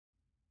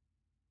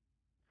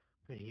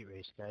Good heat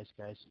race,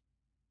 guys.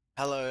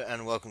 Hello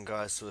and welcome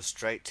guys to a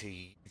straight to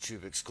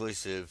YouTube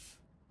exclusive.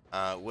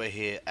 We're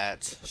here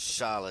at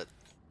Charlotte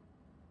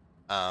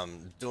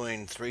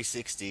doing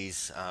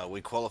 360s.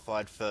 We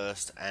qualified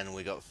first and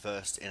we got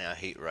first in our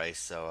heat race,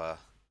 so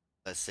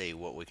let's see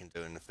what we can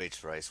do in the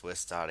feature race. We're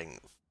starting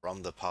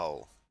from the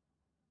pole.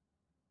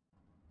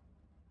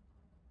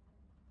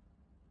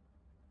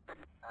 Get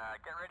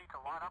ready to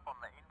line up on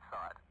the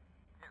inside.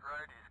 Pit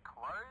road is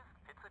closed.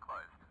 Pits are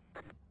closed.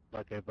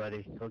 Okay,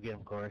 buddy. Go get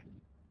him, Corey.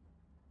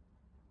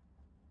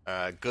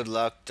 Good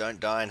luck, don't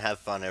die and have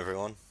fun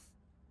everyone.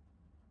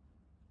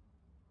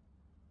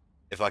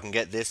 If I can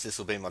get this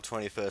will be my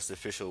 21st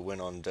official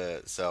win on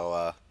dirt,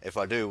 so if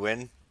I do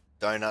win,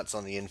 donuts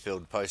on the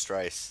infield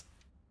post-race.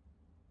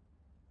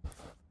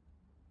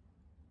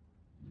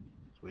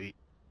 Sweet.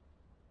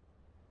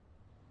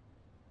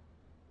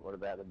 What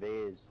about the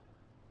beers?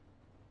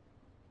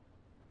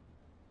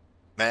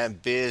 Man,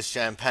 beers,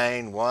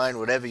 champagne, wine,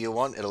 whatever you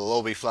want, it'll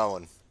all be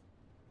flowing.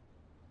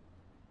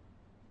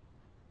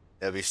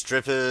 There'll be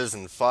strippers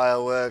and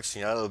fireworks,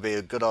 you know, it'll be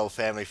a good old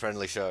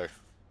family-friendly show.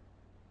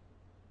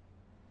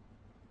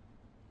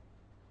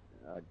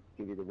 I'll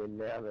give you the win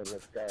now, then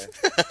let's go.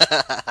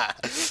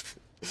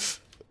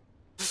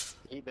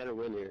 You better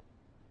win here.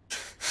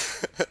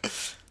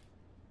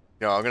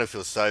 You know, I'm gonna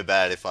feel so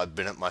bad if I'd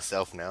been it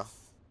myself now.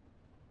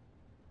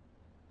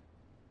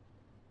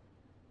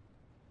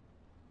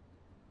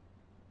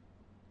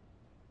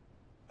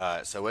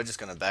 Alright, so we're just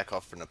gonna back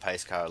off from the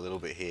pace car a little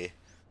bit here.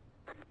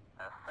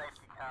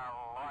 Safety car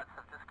lights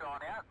have just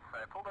gone out, so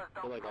pull those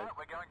belts tight.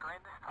 We're going green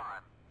this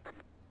time.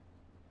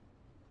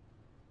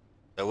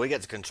 So we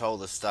get to control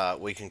the start.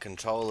 We can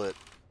control it.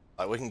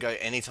 Like, we can go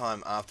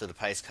anytime after the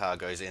pace car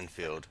goes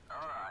infield.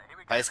 Alright, here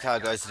we go. Pace car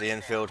goes to the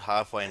infield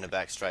halfway in the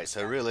back straight.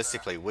 So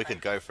realistically, we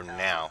could go from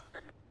now.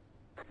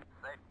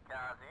 Safety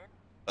car's in.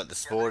 But the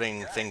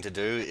sporting thing to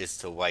do is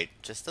to wait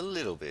just a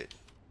little bit.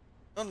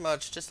 Not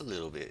much, just a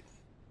little bit.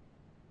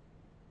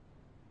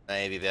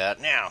 Maybe about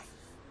now.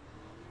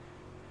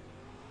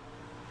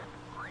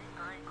 Green,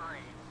 green,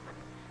 green.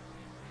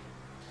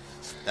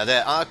 Now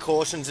there are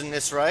cautions in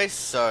this race,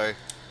 so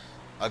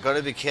I've got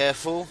to be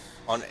careful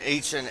on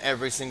each and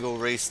every single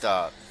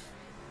restart.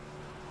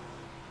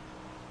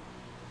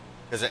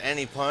 Because at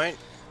any point,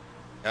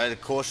 you know, the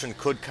caution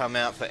could come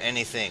out for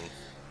anything. 16.819.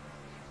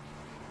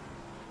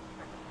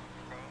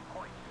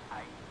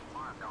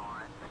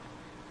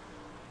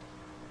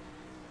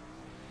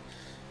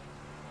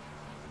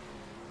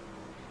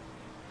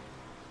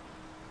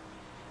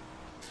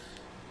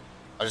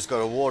 I just got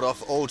to ward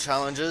off all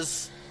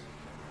challenges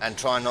and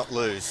try not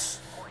lose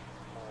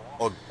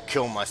or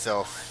kill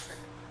myself.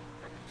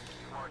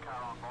 Slow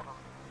car on bottom.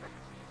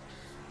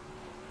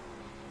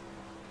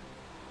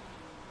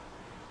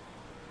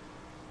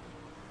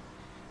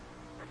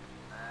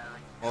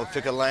 Or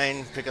pick a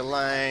lane, pick a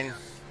lane.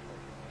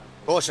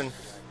 Caution.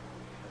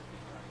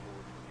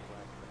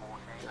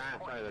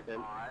 Sorry about that.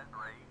 14.53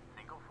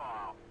 single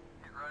file.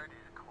 Pit road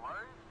is closed.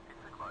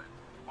 Pits are closed.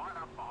 Line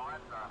up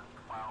behind the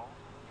 12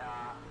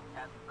 car.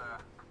 That's the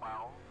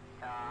 12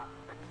 car.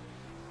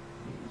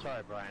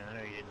 Sorry, Brian. I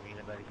know you didn't mean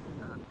it, buddy. Pit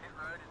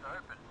road is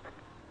open.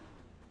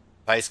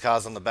 Pace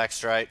cars on the back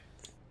straight.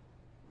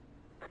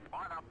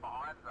 Line up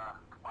behind the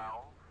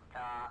 12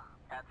 car.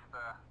 That's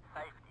the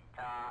safety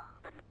car.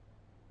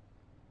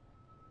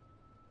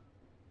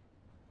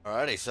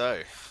 Alrighty,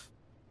 so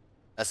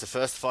that's the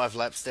first 5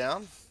 laps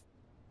down.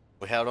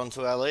 We held on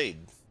to our lead.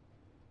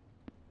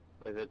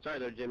 Like I said, sorry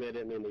there, Jimmy. I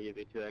didn't mean to give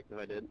you too active.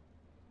 I did.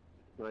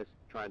 I just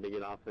tried to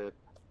get off it.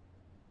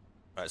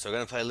 Alright, so we're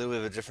going to play a little bit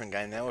of a different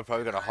game now. We're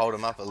probably going to hold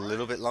them up a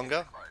little bit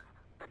longer.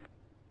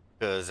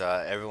 Because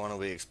everyone will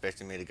be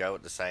expecting me to go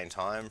at the same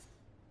time.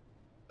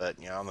 But,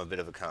 you know, I'm a bit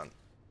of a cunt.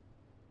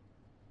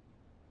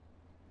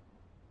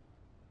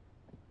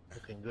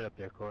 Looking good up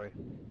there, Corey.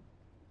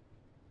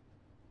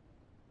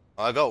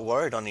 I got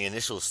worried on the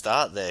initial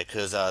start there,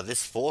 because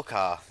this 4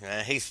 car,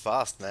 man, he's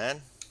fast,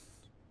 man.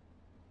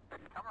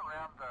 Come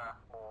around the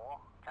 4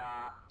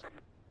 car.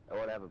 I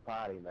want to have a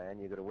party, man.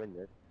 You're gonna win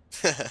this.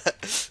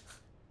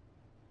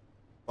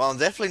 Well, I'm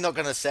definitely not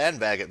going to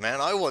sandbag it, man.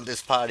 I want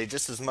this party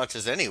just as much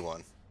as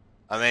anyone.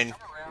 I mean,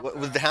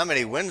 with how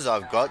many wins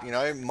I've got, you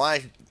know,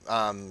 my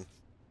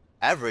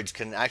average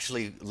can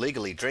actually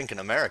legally drink in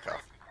America.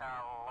 Safety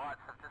car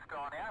lights have just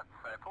gone out,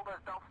 so pull those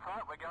belts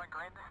tight. We're going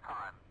green this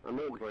time. I'm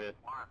rooting for you.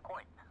 1.05.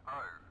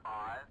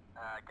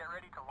 Get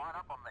ready to line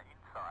up on the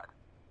inside.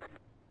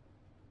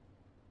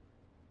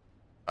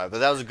 Alright, but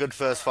that was a good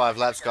first 5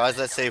 laps, guys.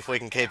 Let's see if we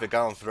can keep it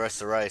going for the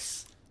rest of the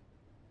race.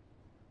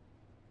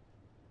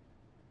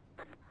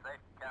 Safety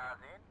car's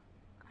in.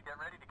 Let's get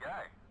ready to go.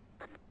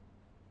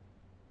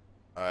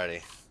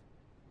 Alrighty.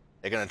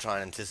 They're going to try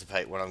and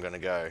anticipate when I'm going to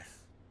go.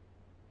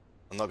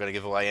 I'm not going to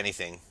give away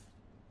anything.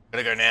 I'm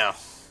going to go now.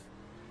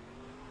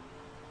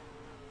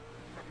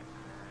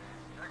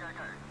 Go, go,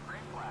 go.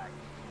 Green flag.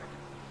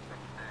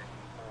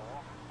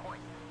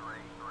 34.333.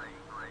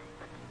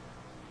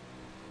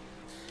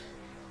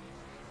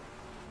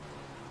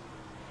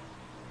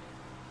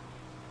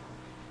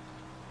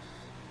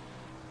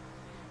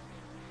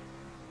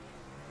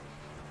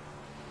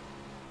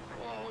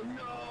 5,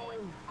 2,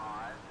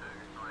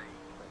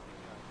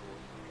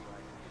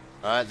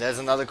 3. Alright, there's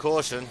another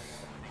caution.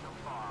 Single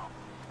file.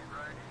 Pit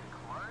road is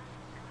closed.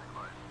 It's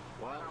closed.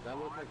 Well, that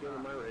looks like one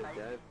of my race,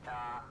 guys.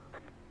 Car.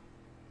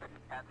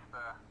 That's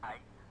the 8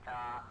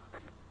 car.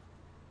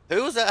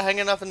 Who was that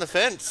hanging up in the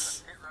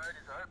fence? Pit road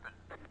is open.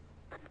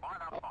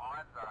 Line up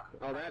behind the...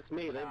 Oh, that's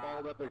me. They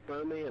balled up in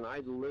front of me, and I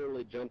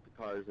literally jumped the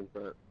cars in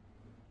front.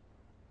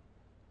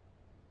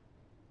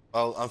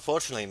 Well,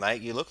 unfortunately,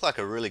 mate, you look like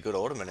a really good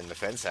ornament in the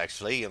fence,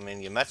 actually. I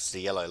mean, you matched the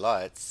yellow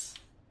lights.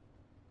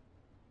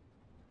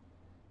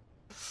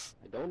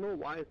 I don't know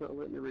why it's not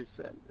letting me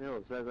reset. No,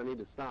 it says I need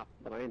to stop,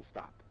 but I ain't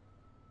stopped.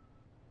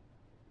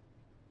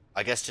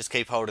 I guess just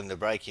keep holding the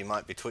brake. You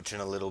might be twitching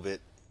a little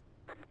bit.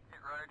 Pit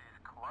road is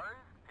closed.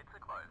 Pits are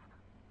closed.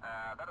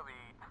 That'll be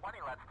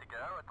 20 laps to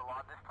go at the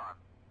line this time.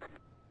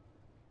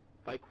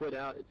 If I quit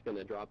out, it's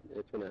gonna drop.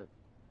 It's gonna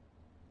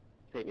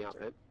take me out,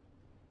 right?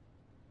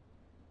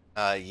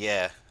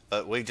 Yeah,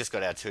 but we've just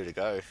got our 2 to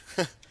go.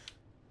 Come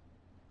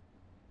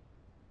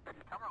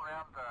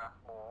around the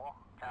 4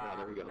 car. Yeah,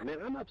 there we go.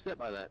 Man, I'm upset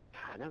by that.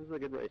 God, that was a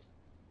good race.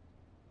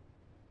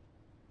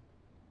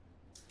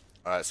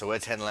 Alright, so we're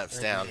 10 laps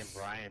I think down. me and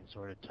Brian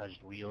sort of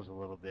touched wheels a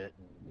little bit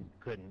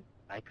and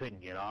I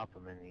couldn't get off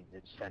him, and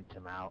it sent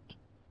him out.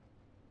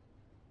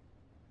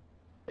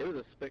 It was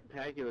a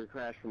spectacular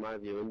crash from my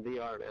view. In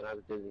VR, man, I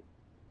was dizzy.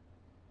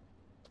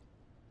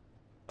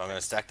 I'm going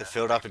to stack the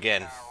field up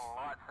again.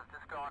 Lights have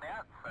just gone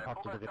out, so I'll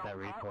have to look at that full stop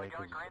replay time, we're going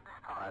 'cause green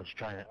this time. I was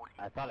trying to,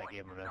 I thought I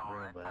gave him enough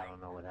room, but I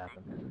don't know what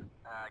happened.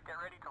 Get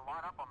ready to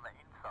line up on the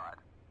inside.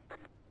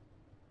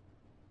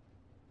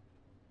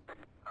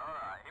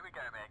 Alright, here we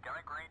go, man.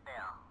 Going green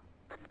now.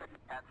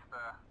 That's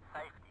the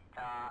safety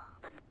car.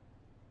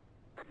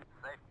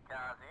 Safety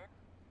car's in.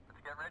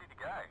 Let's get ready to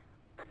go.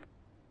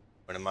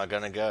 When am I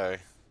going to go?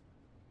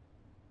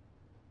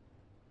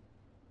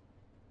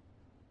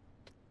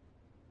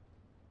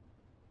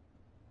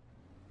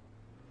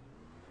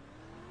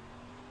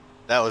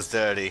 That was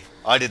dirty.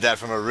 I did that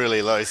from a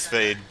really low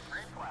speed.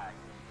 Green flag.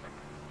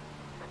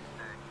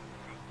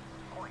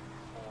 36.484.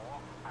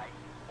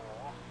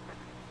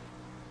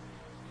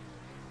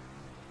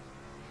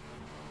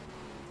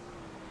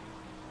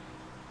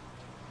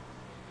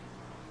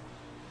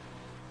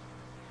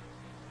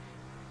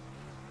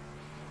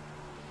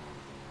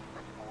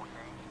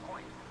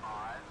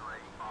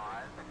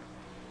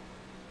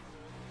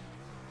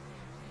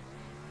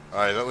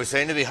 Alright, but we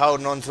seem to be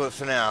holding on to it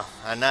for now,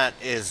 and that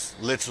is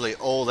literally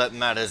all that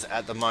matters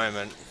at the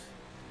moment.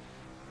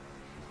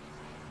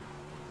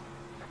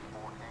 14.34.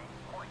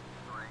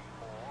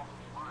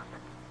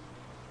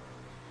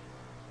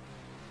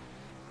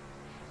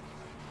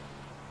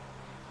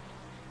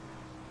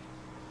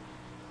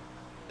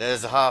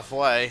 There's the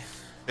halfway.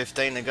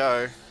 15 to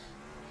go.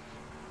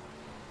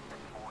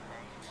 14.396.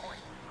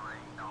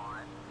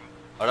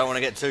 I don't want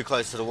to get too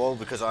close to the wall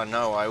because I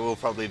know I will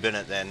probably bin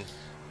it then.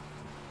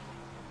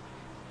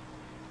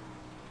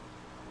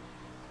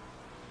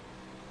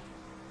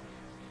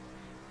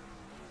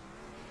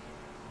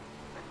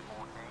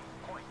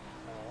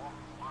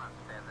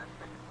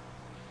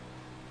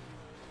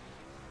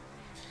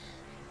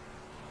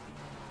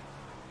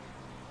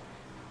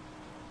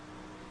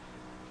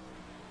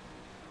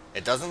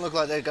 It doesn't look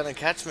like they're going to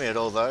catch me at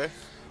all though.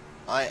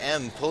 I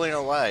am pulling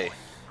away.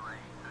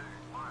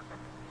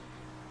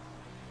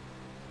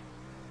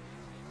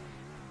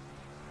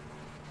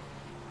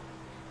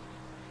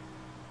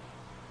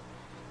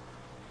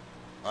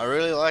 I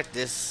really like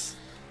this.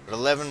 But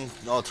 11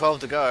 or 12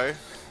 to go.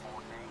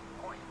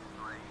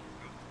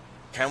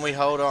 Can we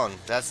hold on?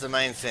 That's the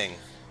main thing.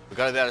 We've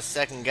got about a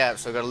second gap,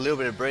 so we've got a little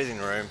bit of breathing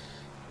room.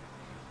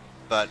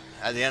 But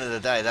at the end of the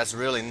day, that's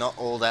really not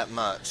all that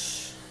much.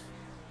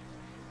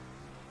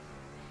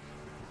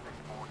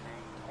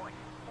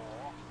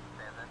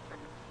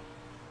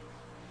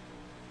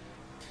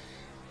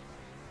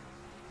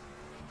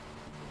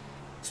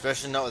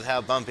 Especially not with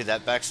how bumpy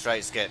that back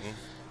straight's getting.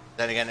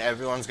 Then again,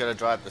 everyone's got to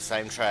drive the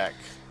same track.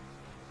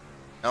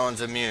 No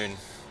one's immune.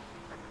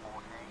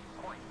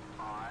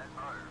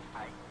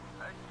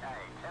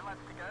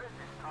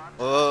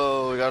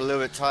 Oh, we got a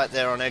little bit tight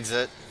there on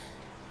exit.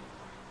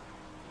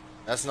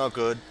 That's not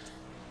good.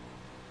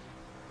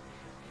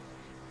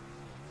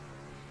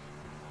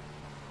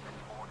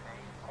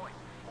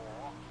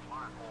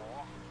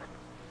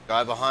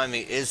 Guy behind me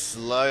is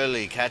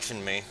slowly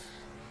catching me.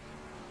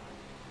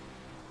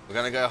 We're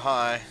gonna go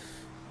high.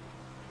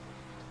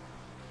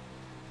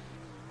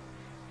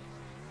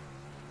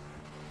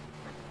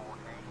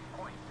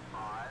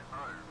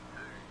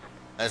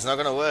 It's not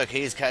gonna work.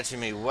 He's catching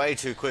me way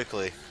too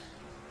quickly.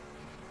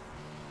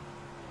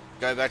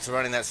 Go back to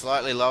running that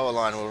slightly lower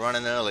line we were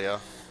running earlier.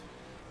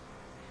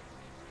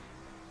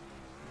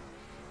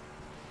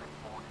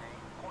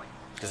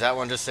 Because that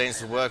one just seems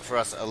to work for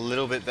us a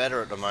little bit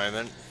better at the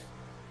moment.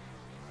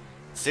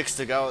 6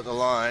 to go at the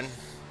line.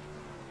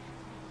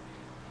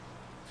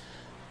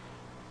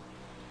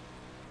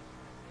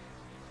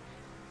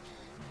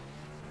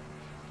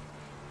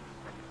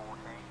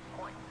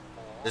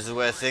 This is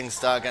where things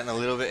start getting a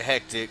little bit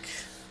hectic.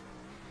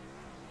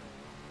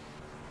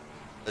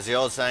 As the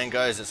old saying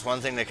goes, it's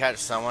one thing to catch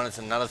someone, it's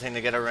another thing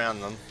to get around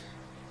them.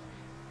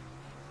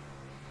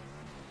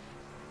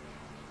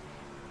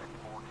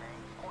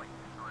 14.3.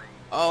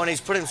 Oh, and he's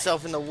put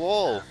himself in the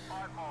wall.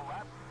 5 more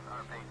laps. I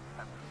repeat,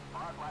 that's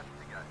 5 laps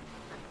to go.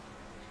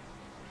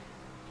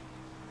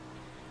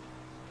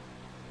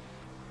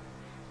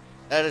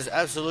 That is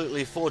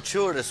absolutely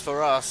fortuitous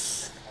for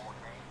us.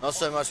 Not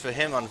so much for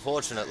him,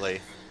 unfortunately.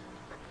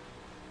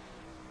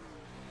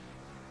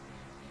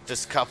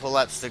 Just a couple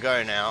laps to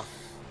go now.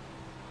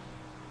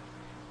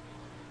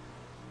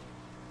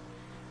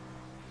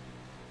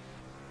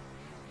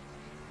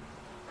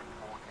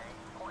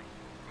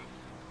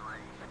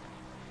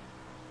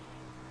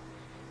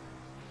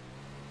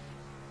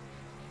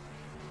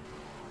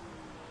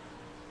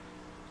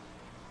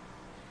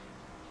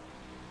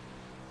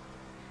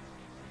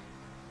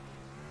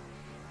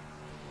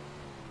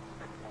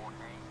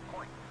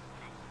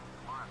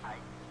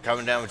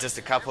 Coming down with just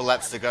a couple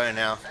laps to go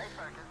now.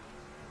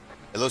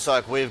 It looks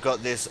like we've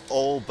got this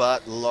all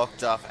but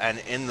locked up and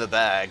in the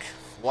bag.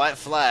 White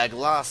flag,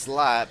 last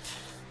lap.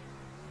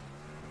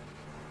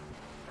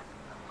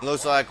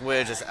 Looks like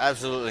we're just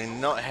absolutely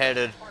not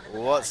headed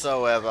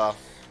whatsoever.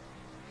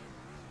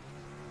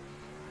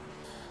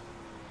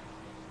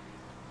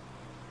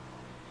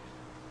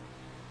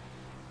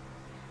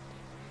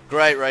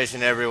 Great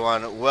racing,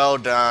 everyone. Well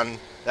done.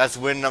 That's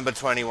win number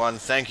 21.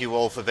 Thank you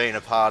all for being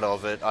a part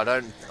of it.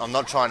 I'm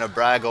not trying to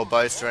brag or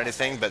boast or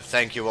anything, but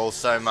thank you all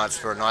so much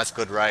for a nice,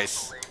 good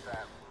race.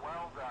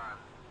 Well done.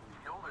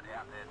 Killed it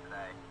out there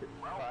today.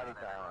 Well done,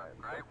 everyone.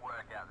 Great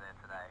work out there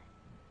today.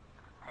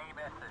 It's a team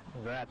effort.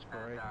 Congrats,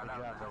 Corey. And, Good that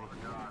was job, a hell of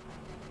buddy. a drive.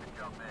 Good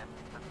job, man.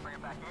 Let's bring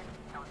it back in.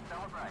 Come and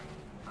celebrate.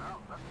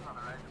 Well, that's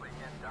another race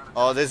weekend done.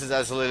 Oh, this is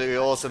absolutely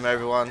awesome,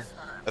 everyone.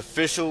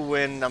 Official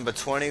win number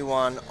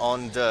 21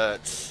 on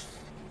dirt.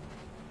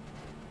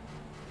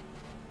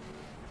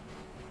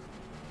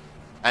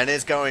 And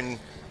it's going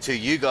to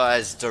you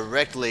guys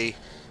directly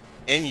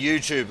in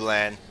YouTube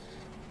land.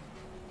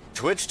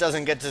 Twitch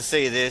doesn't get to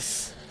see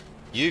this.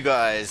 You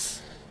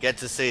guys get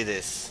to see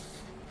this.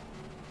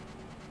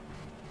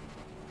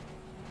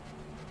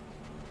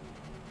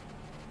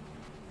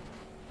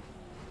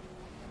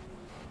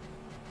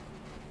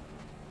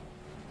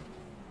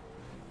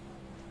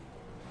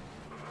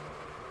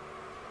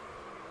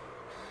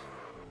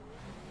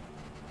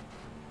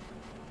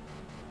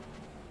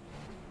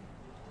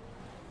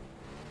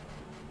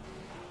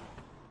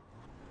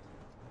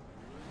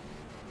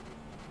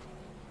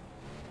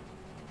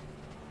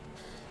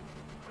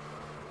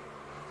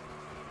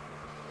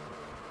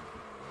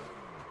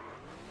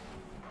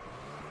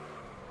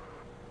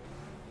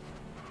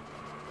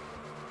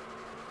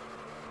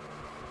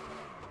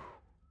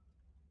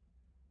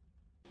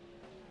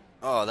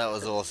 Oh, that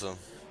was awesome.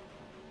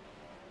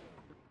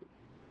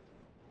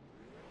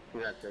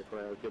 Congrats,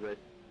 Corey. That was a good race.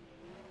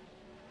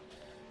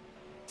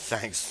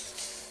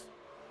 Thanks.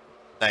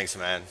 Thanks,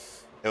 man.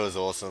 It was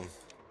awesome.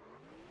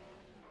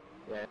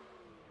 Yeah.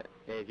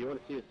 Hey, if you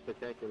want to see a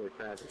spectacular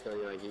crash, I tell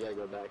you, like, you gotta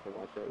go back and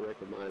watch that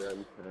wreck of mine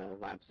on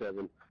lap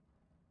 7.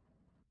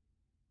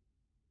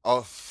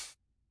 Oh,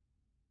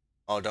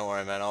 don't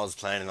worry, man. I was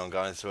planning on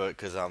going through it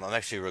because I'm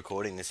actually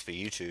recording this for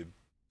YouTube.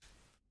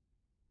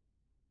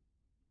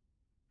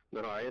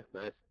 No, are you?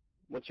 Nice.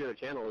 What's your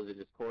channel? Is it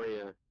just Corey?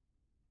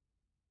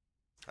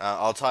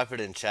 I'll type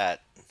it in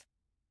chat.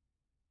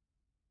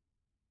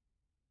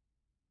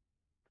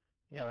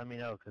 Yeah, let me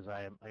know, because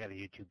I got a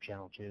YouTube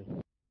channel, too.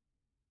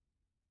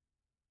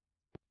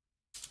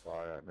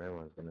 Alright, no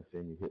one's gonna see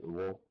you hit the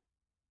wall.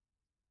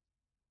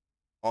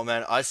 Oh,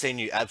 man, I seen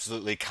you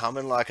absolutely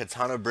coming like a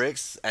ton of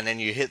bricks, and then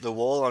you hit the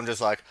wall. I'm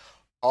just like,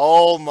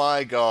 oh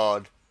my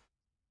god.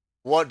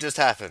 What just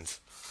happened?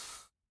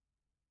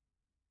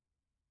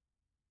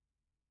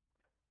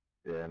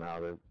 Yeah,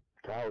 no, the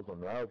car was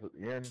on rails at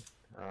the end.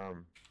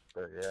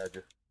 But yeah, I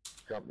just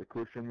jumped the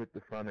cushion with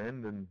the front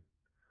end and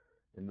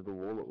into the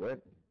wall it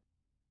went.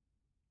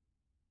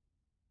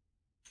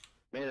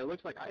 Man, it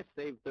looks like I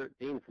saved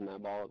 13 from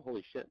that ball.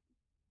 Holy shit.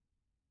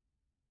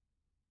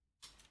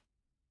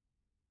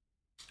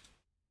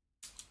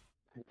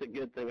 It's a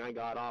good thing I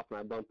got off and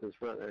I bumped his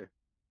front there.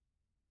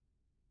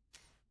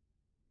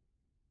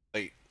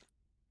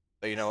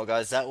 But you know what,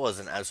 guys? That was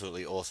an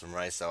absolutely awesome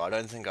race, though. I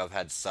don't think I've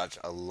had such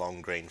a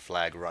long green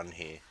flag run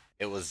here.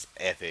 It was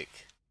epic.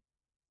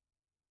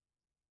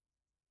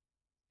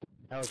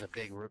 That was a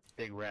big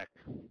wreck.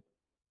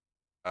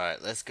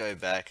 Alright, let's go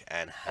back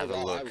and have a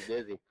I look was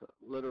dizzy.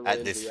 Literally at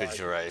into this the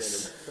feature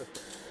eyes. race.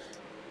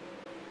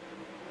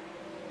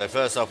 So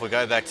first off, we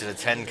go back to the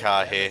 10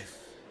 car here.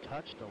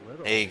 Touched a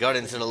little. He got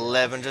into the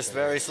 11 just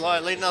very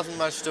slightly. Nothing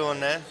much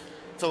doing there.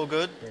 It's all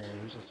good. Yeah,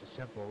 it was just a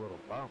simple little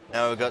bump.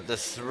 Now we've got the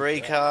 3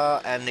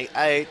 car and the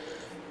 8.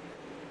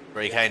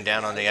 Where he came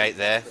down on the 8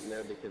 there.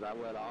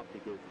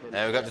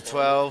 Now we've got the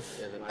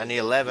 12 and the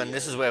 11.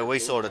 This is where we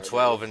saw the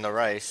 12 in the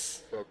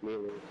race.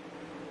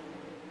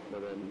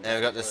 Now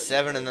we've got the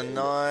 7 and the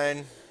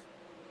 9.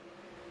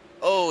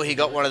 Oh, he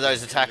got one of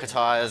those attacker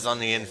tires on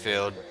the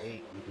infield.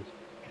 We just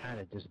kind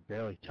of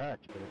barely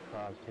touched, but it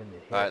caused him to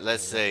hit. Alright,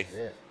 let's see.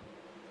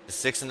 The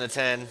 6 and the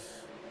 10.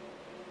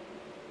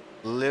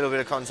 A little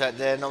bit of contact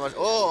there, not much.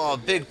 Oh, a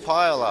big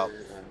pile up.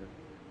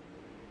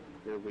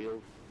 Your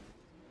wheels.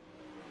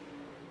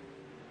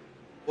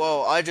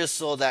 Whoa, I just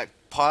saw that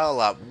pile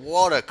up.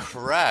 What a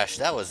crash.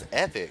 That was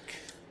epic.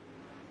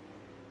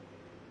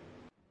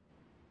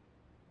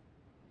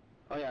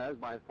 Oh yeah, that was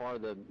by far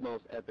the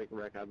most epic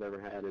wreck I've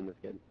ever had in this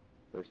game.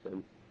 First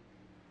sim.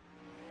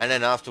 And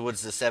then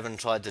afterwards, the 7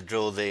 tried to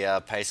drill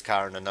the pace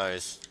car in the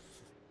nose.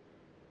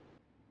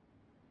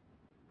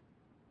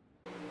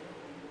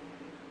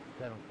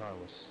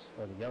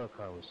 The yellow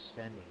car was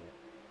sending it.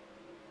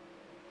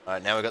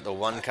 Alright, now we've got the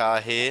 1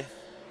 car here.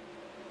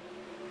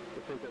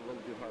 I think that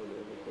went too hard with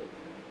it.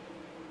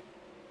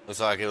 Looks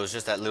like it was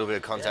just that little bit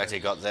of contact he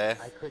got there.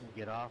 I couldn't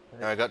get off.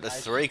 Now we got the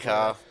 3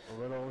 car.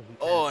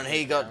 Oh, and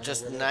he got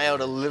just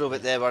nailed a little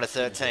bit there by the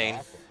 13.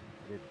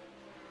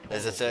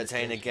 There's a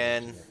 13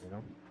 again.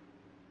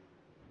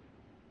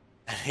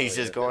 And he's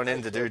just going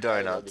in to do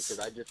donuts.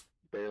 Because I just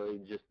barely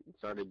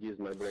started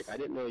using my brake. I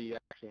didn't know you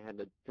actually had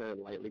to kind of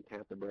lightly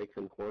tap the brakes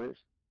in corners.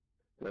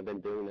 And I've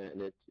been doing that,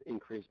 and it's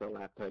increased my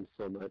lap time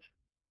so much.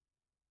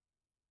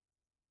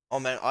 Oh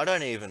man, I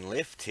don't even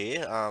lift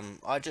here.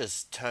 I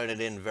just turn it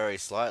in very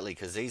slightly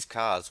because these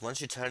cars, once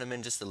you turn them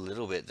in just a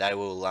little bit, they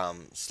will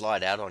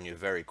slide out on you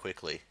very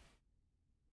quickly.